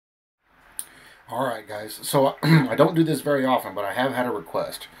All right, guys. So I don't do this very often, but I have had a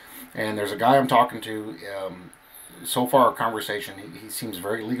request. And there's a guy I'm talking to. So far, our conversation, he seems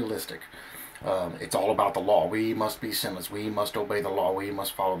very legalistic. It's all about the law. We must be sinless. We must obey the law. We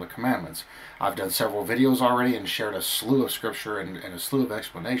must follow the commandments. I've done several videos already and shared a slew of scripture and a slew of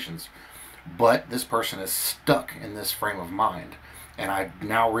explanations. But this person is stuck in this frame of mind. And I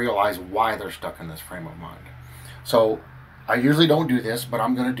now realize why they're stuck in this frame of mind. So I usually don't do this, but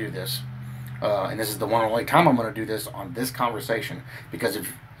I'm going to do this. And this is the one and only time I'm going to do this on this conversation, because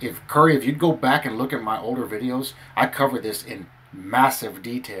if Curry, if you'd go back and look at my older videos, I cover this in massive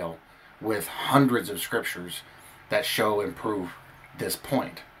detail with hundreds of scriptures that show and prove this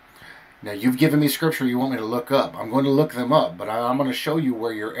point. Now, you've given me scripture you want me to look up. I'm going to look them up, but I'm going to show you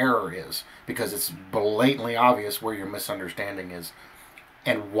where your error is, because it's blatantly obvious where your misunderstanding is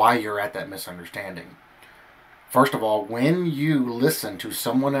and why you're at that misunderstanding. First of all, when you listen to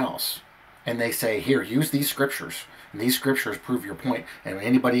someone else and they say, here, use these scriptures, and these scriptures prove your point, and when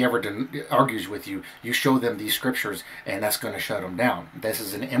anybody ever argues with you, you show them these scriptures, and that's going to shut them down. This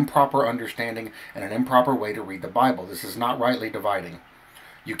is an improper understanding and an improper way to read the Bible. This is not rightly dividing.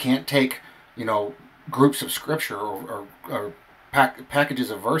 You can't take, groups of scripture or packages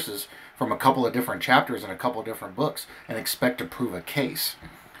of verses from a couple of different chapters in a couple of different books and expect to prove a case.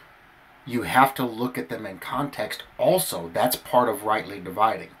 You have to look at them in context also. That's part of rightly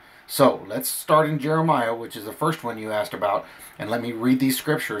dividing. So let's start in Jeremiah, which is the first one you asked about, and let me read these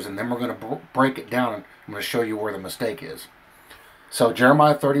scriptures, and then we're going to break it down, and I'm going to show you where the mistake is. So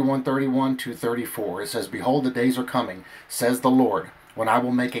Jeremiah 31:31 to 34, it says, "Behold, the days are coming, says the Lord, when I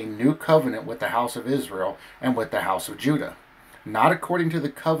will make a new covenant with the house of Israel and with the house of Judah, not according to the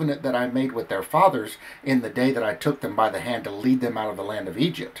covenant that I made with their fathers in the day that I took them by the hand to lead them out of the land of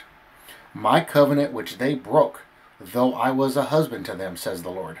Egypt. My covenant which they broke, though I was a husband to them, says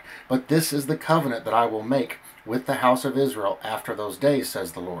the Lord. But this is the covenant that I will make with the house of Israel after those days,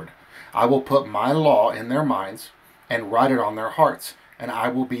 says the Lord. I will put my law in their minds and write it on their hearts, and I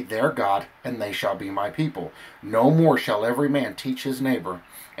will be their God, and they shall be my people. No more shall every man teach his neighbor,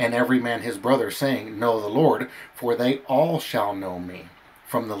 and every man his brother, saying, Know the Lord, for they all shall know me,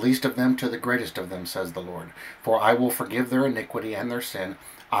 from the least of them to the greatest of them, says the Lord. For I will forgive their iniquity and their sin,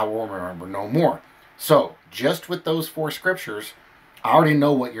 I will remember no more." So, just with those four scriptures, I already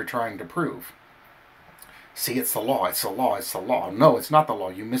know what you're trying to prove. See, it's the law, it's the law, it's the law. No, it's not the law.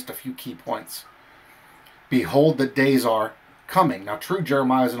 You missed a few key points. Behold, the days are coming. Now, true,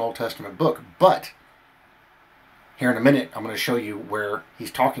 Jeremiah is an Old Testament book, but here in a minute, I'm going to show you where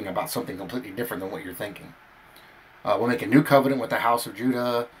he's talking about something completely different than what you're thinking. We'll make a new covenant with the house of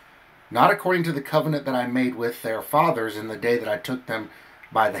Judah, not according to the covenant that I made with their fathers in the day that I took them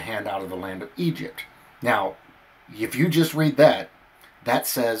by the hand out of the land of Egypt. Now, if you just read that, that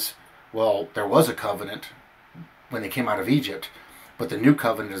says, well, there was a covenant when they came out of Egypt, but the new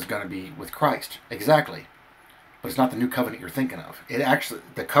covenant is going to be with Christ. Exactly. But it's not the new covenant you're thinking of. It actually,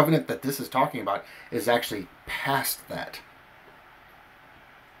 the covenant that this is talking about is actually past that.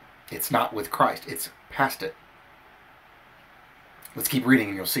 It's not with Christ. It's past it. Let's keep reading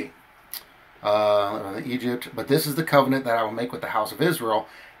and you'll see. Egypt, but this is the covenant that I will make with the house of Israel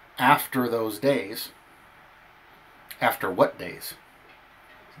after those days. After what days?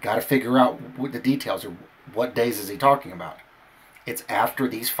 You got to figure out what the details are. What days is he talking about? It's after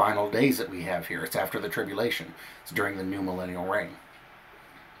these final days that we have here. It's after the tribulation. It's during the new millennial reign.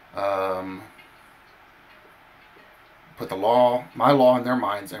 Put the law, my law, in their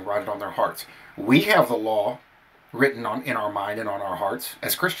minds and write it on their hearts. We have the law written in our mind and on our hearts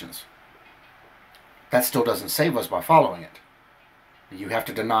as Christians. That still doesn't save us by following it. You have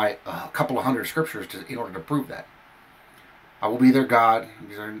to deny a couple of hundred scriptures in order to prove that. I will be their God.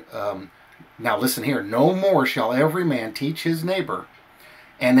 Now listen here. No more shall every man teach his neighbor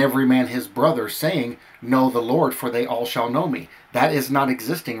and every man his brother, saying, Know the Lord, for they all shall know me. That is not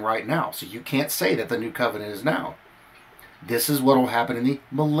existing right now. So you can't say that the new covenant is now. This is what will happen in the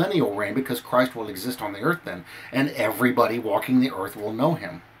millennial reign, because Christ will exist on the earth then, and everybody walking the earth will know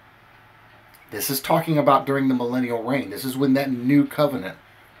him. This is talking about during the millennial reign. This is when that new covenant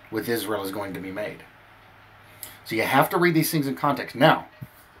with Israel is going to be made. So you have to read these things in context. Now,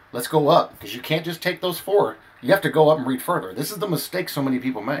 let's go up, because you can't just take those four. You have to go up and read further. This is the mistake so many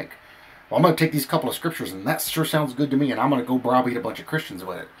people make. Well, I'm going to take these couple of scriptures, and that sure sounds good to me, and I'm going to go browbeat a bunch of Christians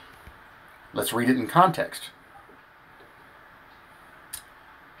with it. Let's read it in context.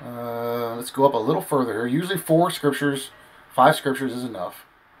 Let's go up a little further here. Usually 4 scriptures, 5 scriptures is enough.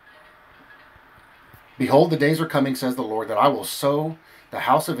 Behold, the days are coming, says the Lord, that I will sow the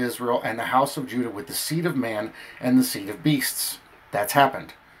house of Israel and the house of Judah with the seed of man and the seed of beasts. That's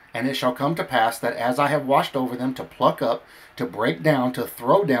happened. And it shall come to pass that as I have watched over them to pluck up, to break down, to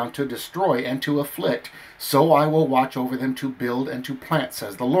throw down, to destroy, and to afflict, so I will watch over them to build and to plant,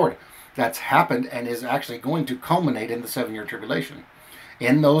 says the Lord. That's happened and is actually going to culminate in the 7-year tribulation.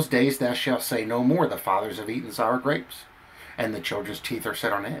 In those days thou shalt say no more, the fathers have eaten sour grapes, and the children's teeth are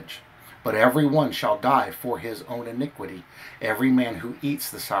set on edge. But every one shall die for his own iniquity. Every man who eats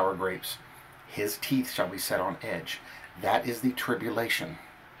the sour grapes, his teeth shall be set on edge. That is the tribulation.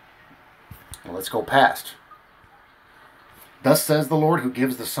 Well, let's go past. Thus says the Lord, who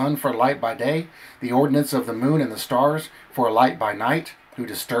gives the sun for light by day, the ordinance of the moon and the stars for a light by night, who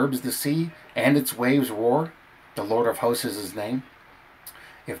disturbs the sea and its waves roar. The Lord of hosts is his name.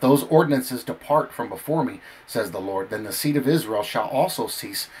 If those ordinances depart from before me, says the Lord, then the seed of Israel shall also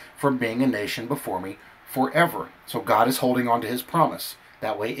cease from being a nation before me forever. So God is holding on to his promise.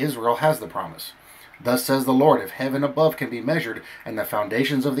 That way Israel has the promise. Thus says the Lord, if heaven above can be measured, and the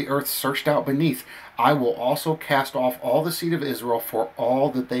foundations of the earth searched out beneath, I will also cast off all the seed of Israel for all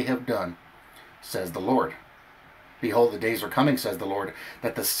that they have done, says the Lord. Behold, the days are coming, says the Lord,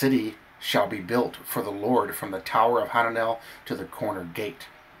 that the city shall be built for the Lord from the tower of Hananel to the corner gate.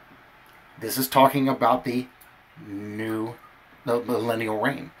 This is talking about the millennial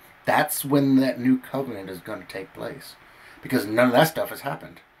reign. That's when that new covenant is going to take place, because none of that stuff has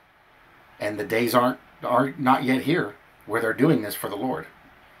happened. And the days are not yet here where they're doing this for the Lord.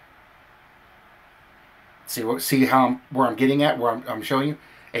 See where I'm getting at, where I'm showing you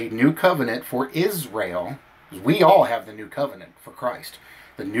a new covenant for Israel. We all have the new covenant for Christ.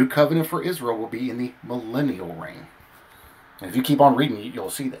 The new covenant for Israel will be in the millennial reign. And if you keep on reading, you'll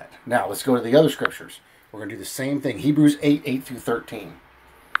see that. Now let's go to the other scriptures. We're going to do the same thing. Hebrews 8 through 13.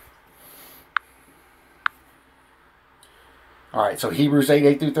 All right, so Hebrews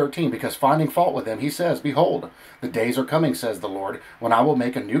 8 through 13, because finding fault with them, he says, behold, the days are coming, says the Lord, when I will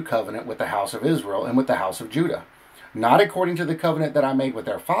make a new covenant with the house of Israel and with the house of Judah. Not according to the covenant that I made with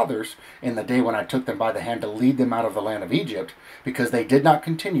their fathers in the day when I took them by the hand to lead them out of the land of Egypt, because they did not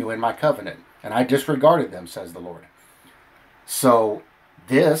continue in my covenant, and I disregarded them, says the Lord. So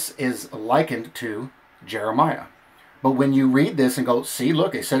this is likened to Jeremiah. But when you read this and go, see,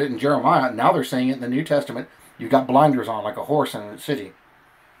 look, they said it in Jeremiah, now they're saying it in the New Testament. You got blinders on like a horse in a city.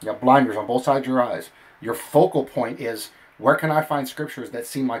 You got blinders on both sides of your eyes. Your focal point is, where can I find scriptures that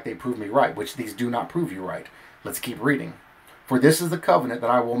seem like they prove me right, which these do not prove you right? Let's keep reading. For this is the covenant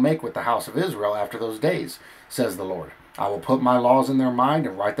that I will make with the house of Israel after those days, says the Lord. I will put my laws in their mind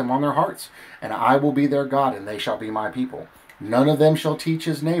and write them on their hearts, and I will be their God, and they shall be my people. None of them shall teach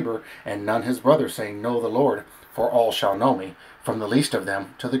his neighbor, and none his brother, saying, Know the Lord, for all shall know me, from the least of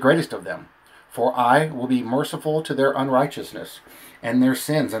them to the greatest of them. For I will be merciful to their unrighteousness, and their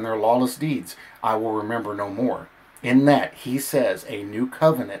sins and their lawless deeds I will remember no more. In that, he says, a new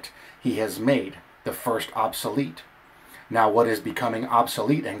covenant he has made, the first obsolete. Now what is becoming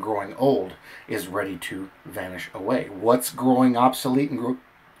obsolete and growing old is ready to vanish away. What's growing obsolete and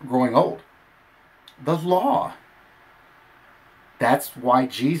growing old? The law. That's why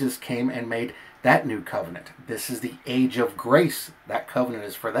Jesus came and made that new covenant. This is the age of grace. That covenant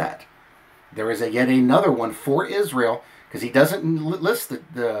is for that. There is yet another one for Israel, because he doesn't list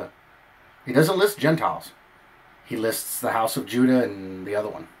he doesn't list Gentiles. He lists the house of Judah and the other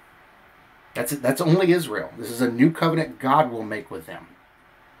one. That's it. That's only Israel. This is a new covenant God will make with them.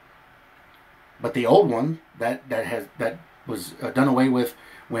 But the old one that was done away with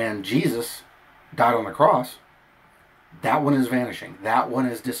when Jesus died on the cross, that one is vanishing. That one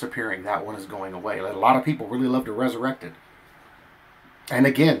is disappearing. That one is going away. A lot of people really love to resurrect it. And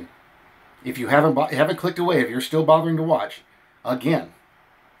again, if you haven't clicked away, if you're still bothering to watch, again,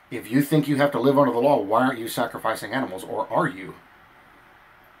 if you think you have to live under the law, why aren't you sacrificing animals? Or are you?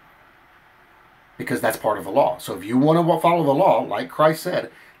 Because that's part of the law. So if you want to follow the law, like Christ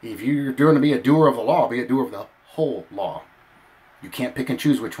said, if you're going to be a doer of the law, be a doer of the whole law. You can't pick and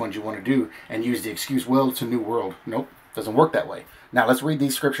choose which ones you want to do and use the excuse, well, it's a new world. Nope, doesn't work that way. Now let's read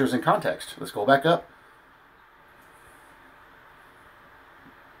these scriptures in context. Let's go back up.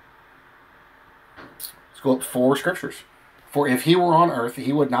 Let's go up 4 scriptures. For if he were on earth,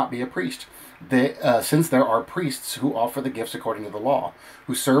 he would not be a priest, since there are priests who offer the gifts according to the law,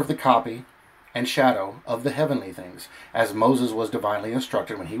 who serve the copy and shadow of the heavenly things, as Moses was divinely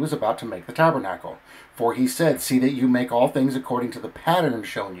instructed when he was about to make the tabernacle. For he said, see that you make all things according to the pattern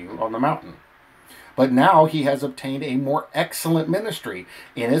shown you on the mountain. But now he has obtained a more excellent ministry,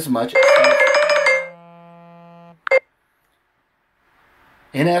 inasmuch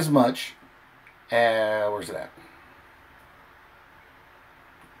where's it at?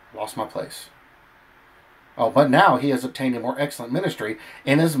 Lost my place. Oh, but now he has obtained a more excellent ministry,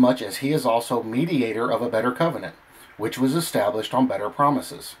 inasmuch as he is also mediator of a better covenant, which was established on better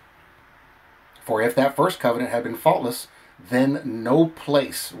promises. For if that first covenant had been faultless, then no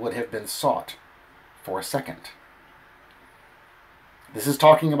place would have been sought for a second. This is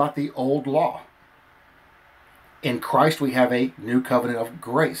talking about the old law. In Christ we have a new covenant of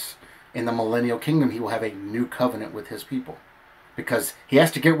grace. In the millennial kingdom he will have a new covenant with his people. Because he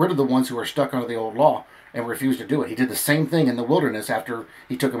has to get rid of the ones who are stuck under the old law and refuse to do it. He did the same thing in the wilderness after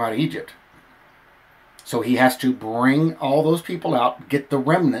he took them out of Egypt. So he has to bring all those people out, get the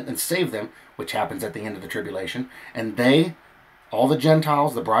remnant and save them, which happens at the end of the tribulation. And they, all the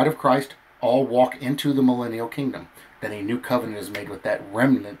Gentiles, the bride of Christ, all walk into the millennial kingdom. Then a new covenant is made with that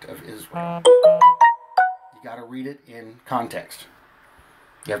remnant of Israel. You got to read it in context.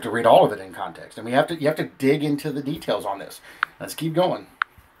 You have to read all of it in context. And you have to dig into the details on this. Let's keep going.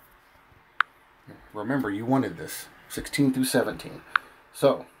 Remember, you wanted this. 16 through 17.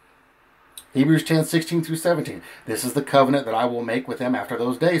 So, Hebrews 10, 16 through 17. This is the covenant that I will make with them after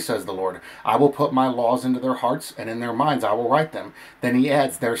those days, says the Lord. I will put my laws into their hearts, and in their minds I will write them. Then he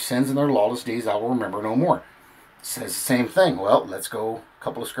adds, their sins and their lawless deeds I will remember no more. It says the same thing. Well, let's go a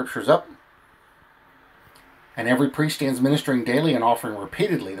couple of scriptures up. And every priest stands ministering daily and offering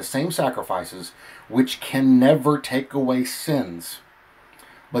repeatedly the same sacrifices, which can never take away sins.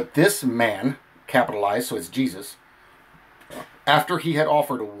 But this man, capitalized, so it's Jesus, after he had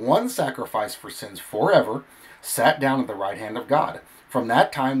offered one sacrifice for sins forever, sat down at the right hand of God, from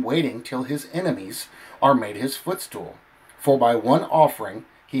that time waiting till his enemies are made his footstool. For by one offering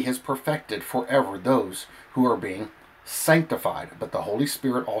he has perfected forever those who are being sanctified. But the Holy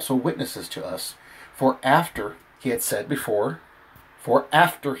Spirit also witnesses to us, for after he had said before,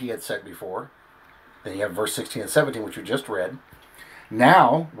 then you have verse 16 and 17, which we just read,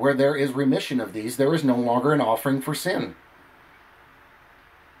 now where there is remission of these, there is no longer an offering for sin.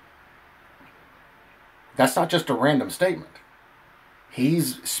 That's not just a random statement.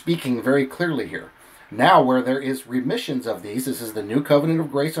 He's speaking very clearly here. Now where there is remissions of these, this is the new covenant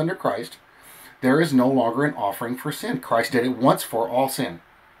of grace under Christ, there is no longer an offering for sin. Christ did it once for all sin.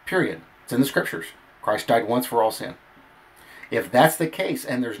 Period. It's in the scriptures. Christ died once for all sin. If that's the case,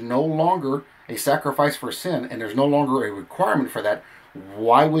 and there's no longer a sacrifice for sin, and there's no longer a requirement for that,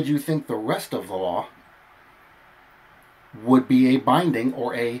 why would you think the rest of the law would be a binding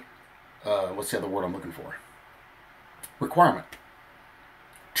or a, what's the other word I'm looking for? Requirement.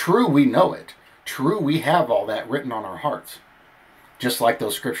 True, we know it. True, we have all that written on our hearts. Just like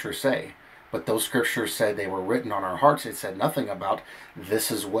those scriptures say. But those scriptures said they were written on our hearts. It said nothing about this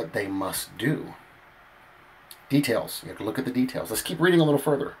is what they must do. Details. You have to look at the details. Let's keep reading a little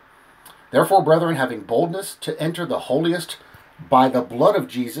further. Therefore, brethren, having boldness to enter the holiest by the blood of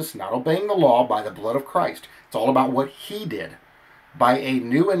Jesus, not obeying the law, by the blood of Christ. It's all about what he did. By a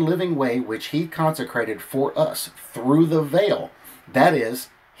new and living way which he consecrated for us through the veil, that is,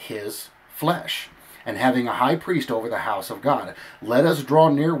 his flesh. And having a high priest over the house of God, let us draw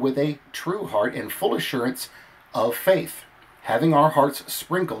near with a true heart in full assurance of faith, having our hearts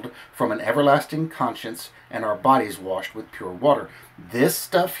sprinkled from an everlasting conscience and our bodies washed with pure water. This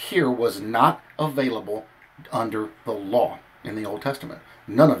stuff here was not available under the law in the Old Testament.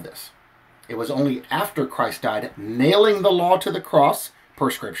 None of this. It was only after Christ died, nailing the law to the cross, per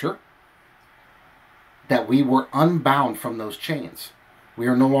Scripture, that we were unbound from those chains. We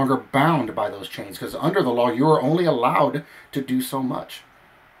are no longer bound by those chains, because under the law, you are only allowed to do so much.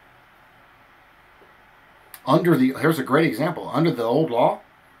 Here's a great example. Under the old law,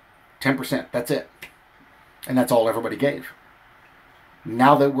 10%, that's it. And that's all everybody gave.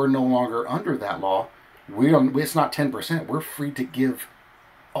 Now that we're no longer under that law, it's not 10%. We're free to give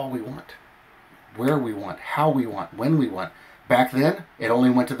all we want, where we want, how we want, when we want. Back then, it only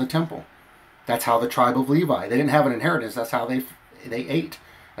went to the temple. That's how the tribe of Levi, they didn't have an inheritance. That's how they ate.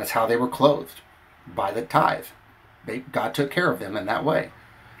 That's how they were clothed, by the tithe. God took care of them in that way.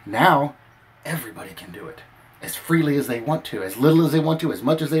 Now, everybody can do it as freely as they want to, as little as they want to, as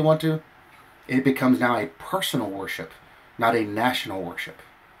much as they want to. It becomes now a personal worship, not a national worship.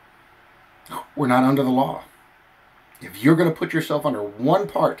 We're not under the law. If you're going to put yourself under one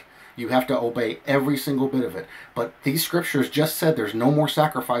part, you have to obey every single bit of it. But these scriptures just said there's no more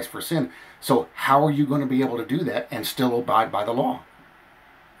sacrifice for sin. So how are you going to be able to do that and still abide by the law?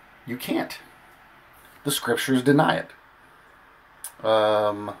 You can't. The scriptures deny it.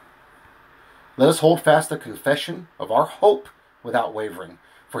 Let us hold fast the confession of our hope without wavering.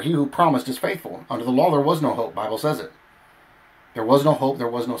 For he who promised is faithful. Under the law there was no hope. Bible says it. There was no hope. There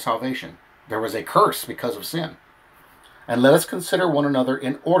was no salvation. There was a curse because of sin. And let us consider one another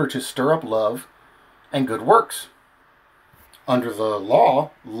in order to stir up love and good works. Under the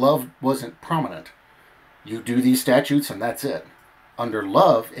law, love wasn't prominent. You do these statutes and that's it. Under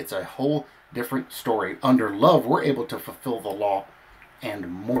love, it's a whole different story. Under love, we're able to fulfill the law and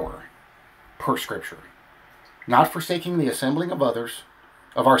more, per Scripture. Not forsaking the assembling of others,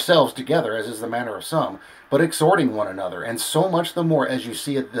 of ourselves together, as is the manner of some, but exhorting one another, and so much the more as you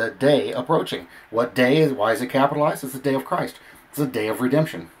see the day approaching. What day is, why is it capitalized? It's the day of Christ. It's the day of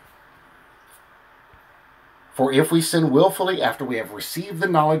redemption. For if we sin willfully after we have received the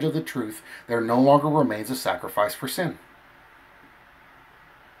knowledge of the truth, there no longer remains a sacrifice for sin.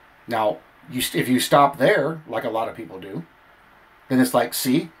 Now, if you stop there, like a lot of people do, then it's like,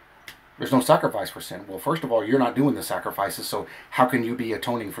 see, there's no sacrifice for sin. Well, first of all, you're not doing the sacrifices, so how can you be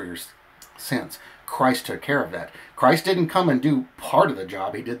atoning for your sins? Christ took care of that. Christ didn't come and do part of the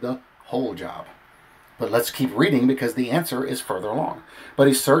job. He did the whole job. But let's keep reading because the answer is further along. But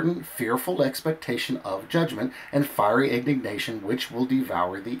a certain fearful expectation of judgment and fiery indignation which will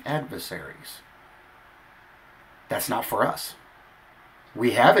devour the adversaries. That's not for us.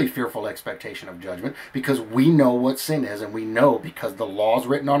 We have a fearful expectation of judgment because we know what sin is, and we know because the law is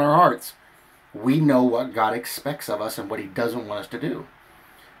written on our hearts. We know what God expects of us and what He doesn't want us to do.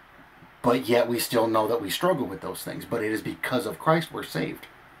 But yet we still know that we struggle with those things. But it is because of Christ we're saved.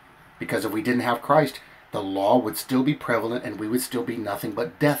 Because if we didn't have Christ, the law would still be prevalent and we would still be nothing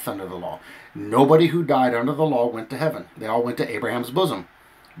but death under the law. Nobody who died under the law went to heaven. They all went to Abraham's bosom.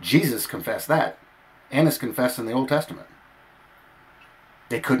 Jesus confessed that, and is confessed in the Old Testament.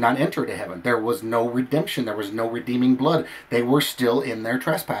 They could not enter to heaven. There was no redemption. There was no redeeming blood. They were still in their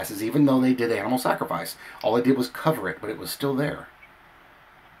trespasses, even though they did animal sacrifice. All it did was cover it, but it was still there.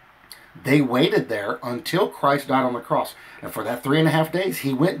 They waited there until Christ died on the cross. And for that 3.5 days,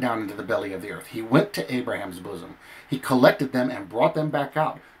 He went down into the belly of the earth. He went to Abraham's bosom. He collected them and brought them back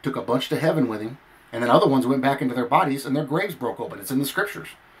out. Took a bunch to heaven with Him. And then other ones went back into their bodies and their graves broke open. It's in the Scriptures.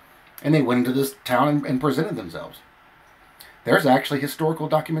 And they went into this town and presented themselves. There's actually historical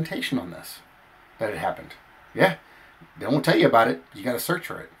documentation on this, that it happened. Yeah, they won't tell you about it. You got to search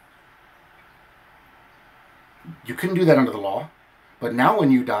for it. You couldn't do that under the law. But now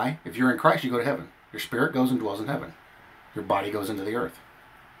when you die, if you're in Christ, you go to heaven. Your spirit goes and dwells in heaven. Your body goes into the earth.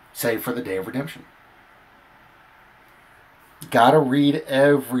 Saved for the day of redemption. Got to read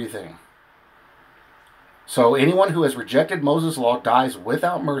everything. So anyone who has rejected Moses' law dies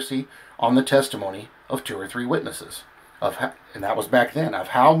without mercy on the testimony of 2 or 3 witnesses. And that was back then. Of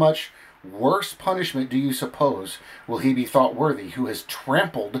how much worse punishment do you suppose will he be thought worthy who has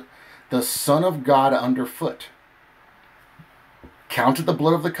trampled the Son of God underfoot, counted the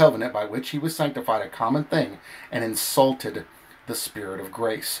blood of the covenant by which he was sanctified a common thing, and insulted the Spirit of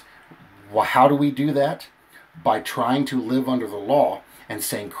grace? Well, how do we do that? By trying to live under the law and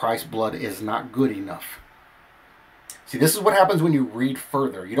saying Christ's blood is not good enough. See, this is what happens when you read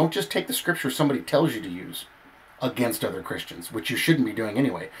further. You don't just take the scripture somebody tells you to use against other Christians, which you shouldn't be doing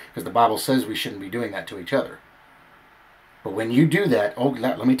anyway, because the Bible says we shouldn't be doing that to each other. But when you do that, oh,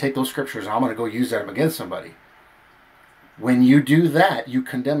 let me take those scriptures and I'm going to go use them against somebody. When you do that, you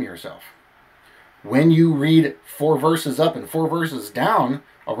condemn yourself. When you read 4 verses up and 4 verses down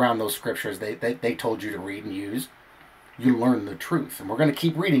around those scriptures they told you to read and use, you learn the truth. And we're going to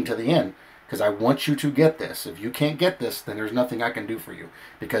keep reading to the end, because I want you to get this. If you can't get this, then there's nothing I can do for you.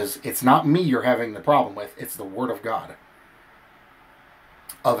 Because it's not me you're having the problem with, it's the Word of God.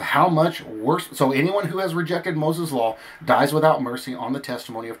 Of how much worse... So anyone who has rejected Moses' law dies without mercy on the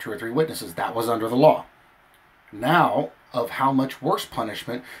testimony of 2 or 3 witnesses. That was under the law. Now, of how much worse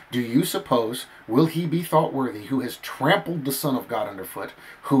punishment do you suppose will he be thought worthy who has trampled the Son of God underfoot,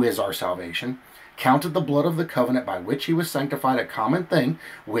 who is our salvation, counted the blood of the covenant by which he was sanctified a common thing,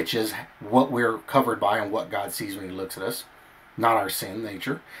 which is what we're covered by and what God sees when He looks at us, not our sin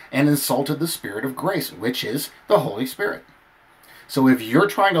nature, and insulted the Spirit of grace, which is the Holy Spirit. So if you're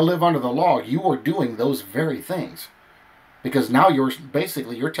trying to live under the law, you are doing those very things. Because now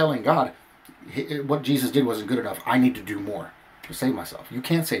you're telling God, what Jesus did wasn't good enough. I need to do more to save myself. You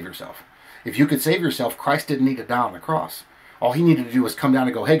can't save yourself. If you could save yourself, Christ didn't need to die on the cross. All He needed to do was come down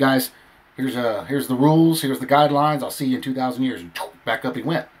and go, hey guys, here's the rules, here's the guidelines, I'll see you in 2,000 years. And back up He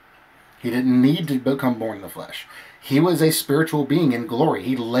went. He didn't need to become born in the flesh. He was a spiritual being in glory.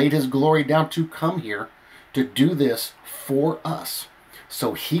 He laid His glory down to come here to do this for us.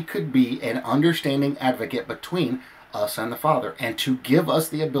 So He could be an understanding advocate between us and the Father, and to give us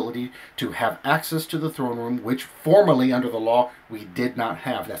the ability to have access to the throne room, which formerly under the law we did not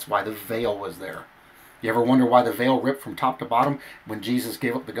have. That's why the veil was there. You ever wonder why the veil ripped from top to bottom when Jesus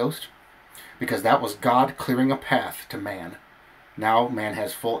gave up the ghost? Because that was God clearing a path to man. Now man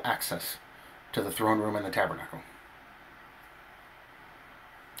has full access to the throne room and the tabernacle.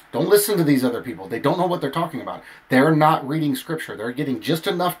 Don't listen to these other people. They don't know what they're talking about. They're not reading Scripture. They're getting just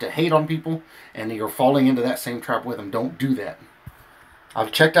enough to hate on people, and you're falling into that same trap with them. Don't do that.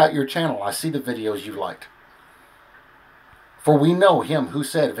 I've checked out your channel. I see the videos you liked. For we know him who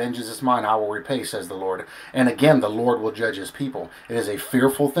said, "Vengeance is mine, I will repay," says the Lord. And again, the Lord will judge his people. It is a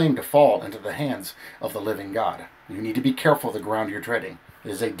fearful thing to fall into the hands of the living God. You need to be careful of the ground you're treading.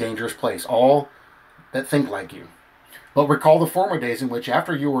 It is a dangerous place. All that think like you. But recall the former days in which,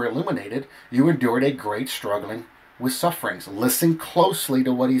 after you were illuminated, you endured a great struggling with sufferings. Listen closely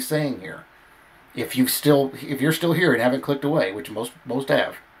to what he's saying here. If you're still here and haven't clicked away, which most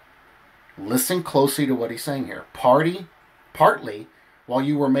have, listen closely to what he's saying here. Partly while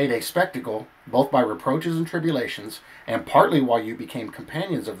you were made a spectacle, both by reproaches and tribulations, and partly while you became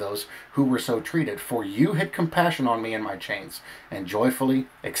companions of those who were so treated. For you had compassion on me in my chains, and joyfully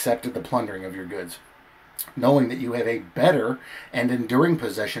accepted the plundering of your goods, knowing that you have a better and enduring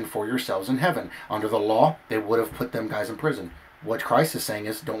possession for yourselves in heaven. Under the law, they would have put them guys in prison. What Christ is saying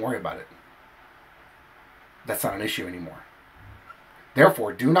is, don't worry about it. That's not an issue anymore.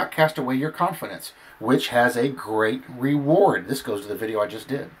 Therefore, do not cast away your confidence, which has a great reward. This goes to the video I just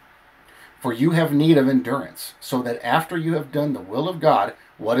did. For you have need of endurance, so that after you have done the will of God.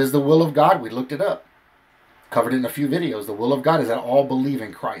 What is the will of God? We looked it up. Covered it in a few videos. The will of God is that all believe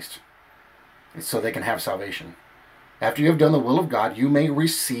in Christ, so they can have salvation. After you have done the will of God, you may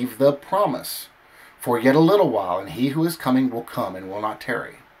receive the promise. For yet a little while, and he who is coming will come and will not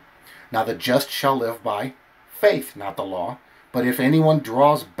tarry. Now the just shall live by faith, not the law. But if anyone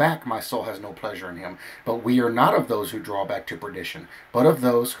draws back, my soul has no pleasure in him. But we are not of those who draw back to perdition, but of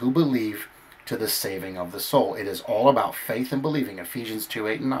those who believe to the saving of the soul. It is all about faith and believing. Ephesians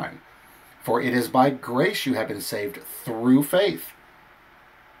 2:8-9. For it is by grace you have been saved through faith.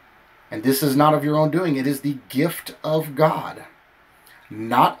 And this is not of your own doing. It is the gift of God,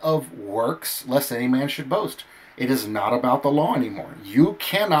 not of works, lest any man should boast. It is not about the law anymore. You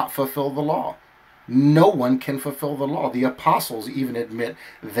cannot fulfill the law. No one can fulfill the law. The apostles even admit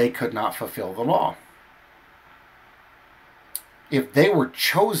they could not fulfill the law. If they were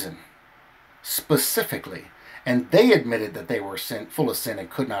chosen specifically, and they admitted that they were full of sin and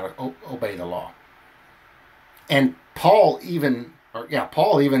could not obey the law. And Paul even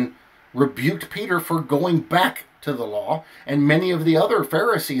rebuked Peter for going back to the law, and many of the other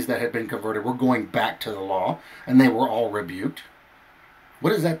Pharisees that had been converted were going back to the law, and they were all rebuked.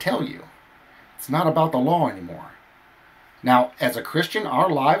 What does that tell you? It's not about the law anymore. Now, as a Christian,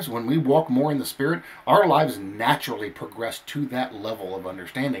 our lives, when we walk more in the Spirit, our lives naturally progress to that level of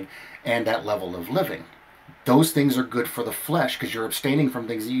understanding and that level of living. Those things are good for the flesh because you're abstaining from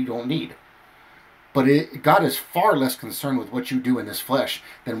things that you don't need. But God is far less concerned with what you do in this flesh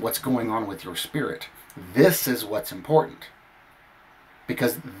than what's going on with your spirit. This is what's important.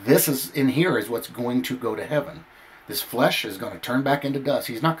 Because this is in here is what's going to go to heaven. This flesh is going to turn back into dust.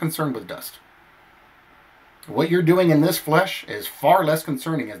 He's not concerned with dust. What you're doing in this flesh is far less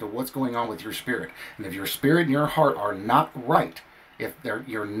concerning as to what's going on with your spirit. And if your spirit and your heart are not right, if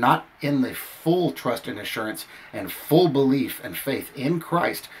you're not in the full trust and assurance and full belief and faith in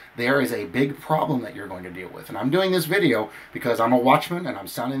Christ, there is a big problem that you're going to deal with. And I'm doing this video because I'm a watchman and I'm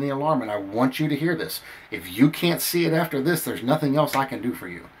sounding the alarm, and I want you to hear this. If you can't see it after this, there's nothing else I can do for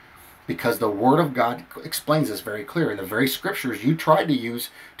you. Because the Word of God explains this very clear. And the very scriptures you tried to use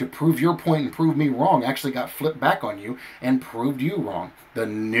to prove your point and prove me wrong actually got flipped back on you and proved you wrong. The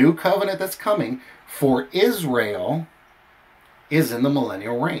new covenant that's coming for Israel is in the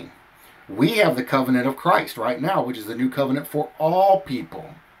millennial reign. We have the covenant of Christ right now, which is the new covenant for all people.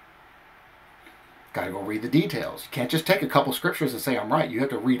 Got to go read the details. You can't just take a couple scriptures and say, I'm right. You have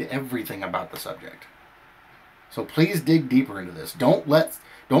to read everything about the subject. So please dig deeper into this.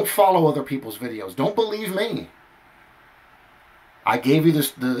 Don't follow other people's videos. Don't believe me. I gave you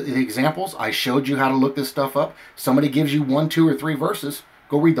the examples. I showed you how to look this stuff up. Somebody gives you 1, 2, or 3 verses.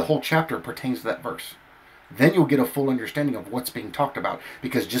 Go read the whole chapter that pertains to that verse. Then you'll get a full understanding of what's being talked about.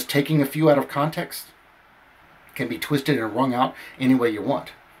 Because just taking a few out of context can be twisted and wrung out any way you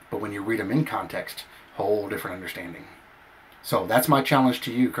want. But when you read them in context, whole different understanding. So that's my challenge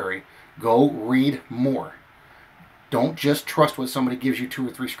to you, Curry. Go read more. Don't just trust when somebody gives you 2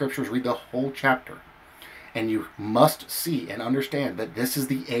 or 3 scriptures. Read the whole chapter. And you must see and understand that this is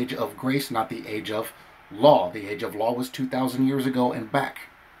the age of grace, not the age of law. The age of law was 2,000 years ago and back.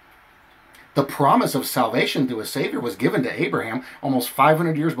 The promise of salvation through a Savior was given to Abraham almost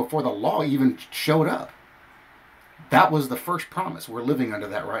 500 years before the law even showed up. That was the first promise. We're living under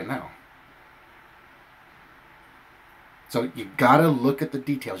that right now. So you got to look at the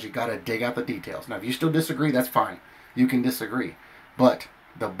details. You got to dig out the details. Now, if you still disagree, that's fine. You can disagree. But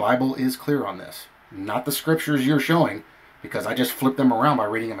the Bible is clear on this. Not the scriptures you're showing, because I just flipped them around by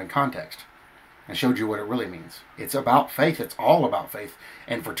reading them in context and showed you what it really means. It's about faith. It's all about faith.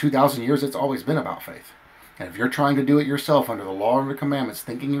 And for 2,000 years, it's always been about faith. And if you're trying to do it yourself under the law and the commandments,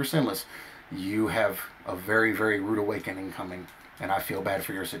 thinking you're sinless, you have a very, very rude awakening coming. And I feel bad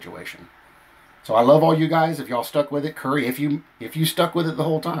for your situation. So I love all you guys. If y'all stuck with it, Curry, if you stuck with it the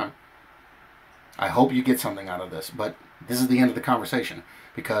whole time, I hope you get something out of this. But this is the end of the conversation,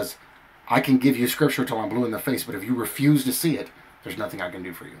 because I can give you scripture till I'm blue in the face, but if you refuse to see it, there's nothing I can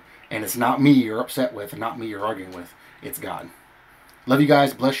do for you. And it's not me you're upset with, and not me you're arguing with. It's God. Love you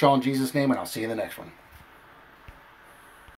guys. Bless y'all in Jesus' name, and I'll see you in the next one.